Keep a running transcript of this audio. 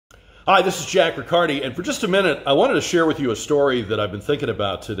Hi, this is Jack Riccardi, and for just a minute, I wanted to share with you a story that I've been thinking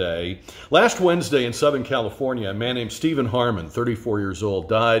about today. Last Wednesday in Southern California, a man named Stephen Harmon, 34 years old,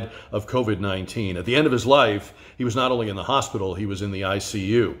 died of COVID-19. At the end of his life, he was not only in the hospital, he was in the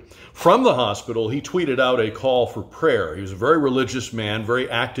ICU. From the hospital, he tweeted out a call for prayer. He was a very religious man, very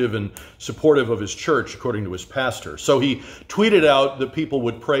active and supportive of his church, according to his pastor. So he tweeted out that people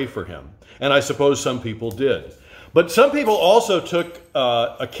would pray for him, and I suppose some people did. But some people also took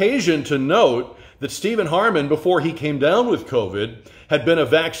occasion to note that Stephen Harmon, before he came down with COVID, had been a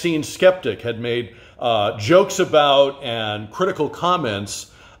vaccine skeptic, had made jokes about and critical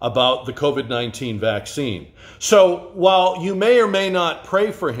comments about the COVID-19 vaccine. So while you may or may not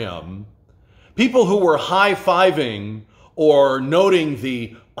pray for him, people who were high-fiving or noting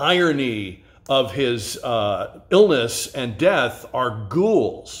the irony of his illness and death are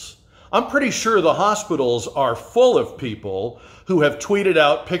ghouls. I'm pretty sure the hospitals are full of people who have tweeted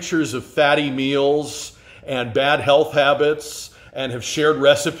out pictures of fatty meals and bad health habits and have shared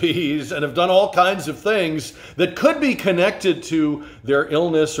recipes and have done all kinds of things that could be connected to their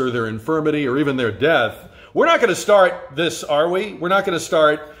illness or their infirmity or even their death. We're not going to start this, are we? We're not going to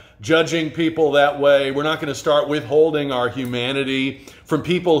start judging people that way. We're not going to start withholding our humanity from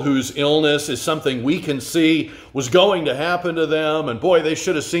people whose illness is something we can see was going to happen to them, and boy, they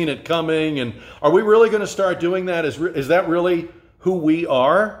should have seen it coming. And are we really going to start doing that? Is that really who we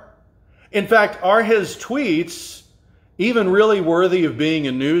are? In fact, are his tweets even really worthy of being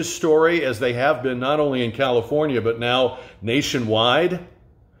a news story, as they have been not only in California, but now nationwide?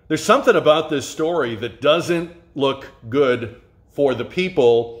 There's something about this story that doesn't look good for the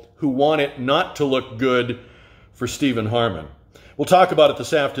people who want it not to look good for Stephen Harmon. We'll talk about it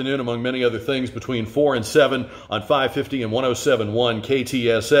this afternoon, among many other things, between 4 and 7 on 550 and 107.1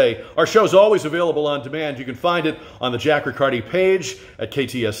 KTSA. Our show's always available on demand. You can find it on the Jack Riccardi page at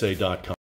ktsa.com.